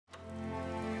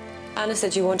Anna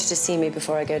said you wanted to see me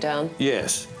before I go down.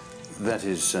 Yes. That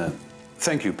is...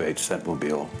 thank you, Bates. That will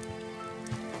be all.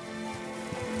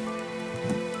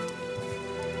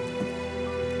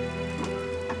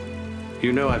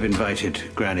 You know I've invited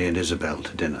Granny and Isabel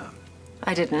to dinner.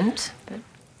 I didn't, but...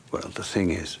 Well, the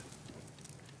thing is,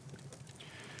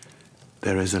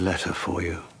 there is a letter for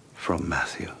you from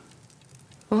Matthew.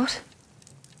 What?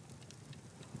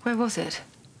 Where was it?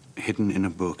 Hidden in a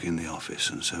book in the office,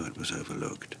 and so it was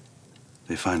overlooked.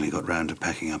 They finally got round to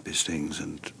packing up his things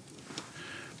and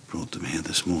brought them here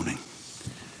this morning.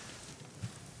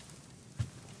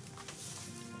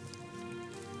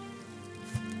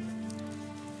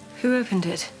 Who opened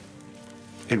it?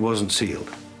 It wasn't sealed.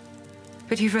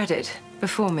 But you've read it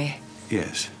before me.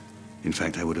 Yes. In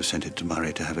fact, I would have sent it to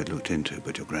Murray to have it looked into,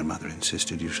 but your grandmother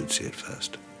insisted you should see it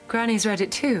first. Granny's read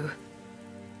it too.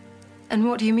 And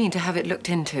what do you mean to have it looked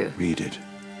into? Read it.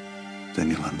 Then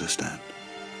you'll understand.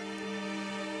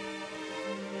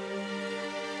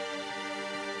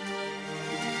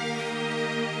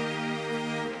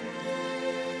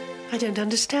 I don't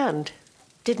understand.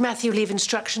 Did Matthew leave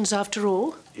instructions after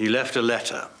all? He left a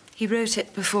letter. He wrote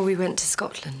it before we went to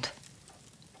Scotland.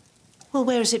 Well,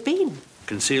 where has it been?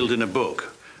 Concealed in a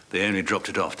book. They only dropped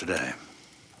it off today.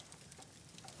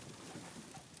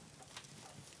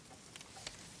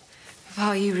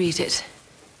 Papa, you read it.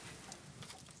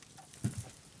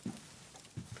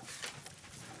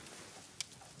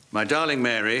 My darling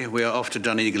Mary, we are off to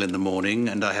Donegal in the morning,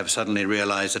 and I have suddenly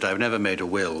realized that I've never made a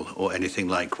will or anything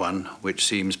like one, which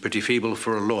seems pretty feeble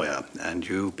for a lawyer, and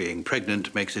you, being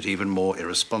pregnant, makes it even more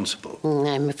irresponsible.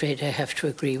 I'm afraid I have to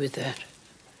agree with that.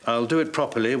 I'll do it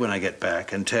properly when I get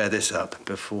back and tear this up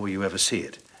before you ever see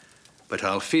it. But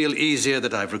I'll feel easier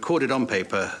that I've recorded on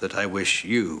paper that I wish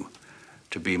you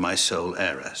to be my sole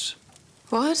heiress.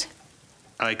 What?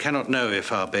 I cannot know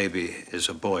if our baby is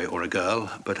a boy or a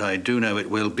girl, but I do know it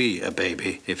will be a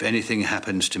baby if anything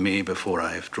happens to me before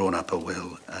I've drawn up a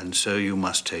will, and so you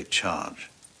must take charge.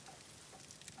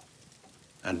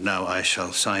 And now I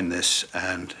shall sign this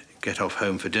and get off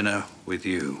home for dinner with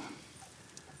you.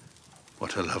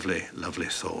 What a lovely, lovely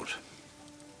thought.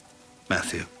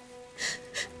 Matthew.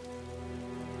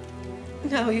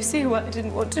 Now you see why I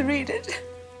didn't want to read it.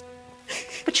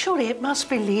 But surely it must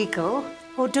be legal.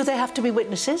 Or do they have to be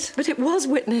witnesses? But it was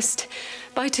witnessed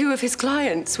by 2 of his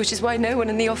clients, which is why no one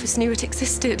in the office knew it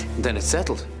existed. Then it's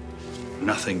settled.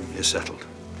 Nothing is settled.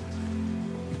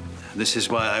 This is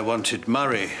why I wanted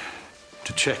Murray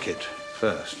to check it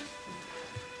first.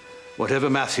 Whatever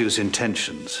Matthew's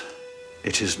intentions,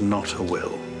 it is not a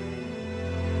will.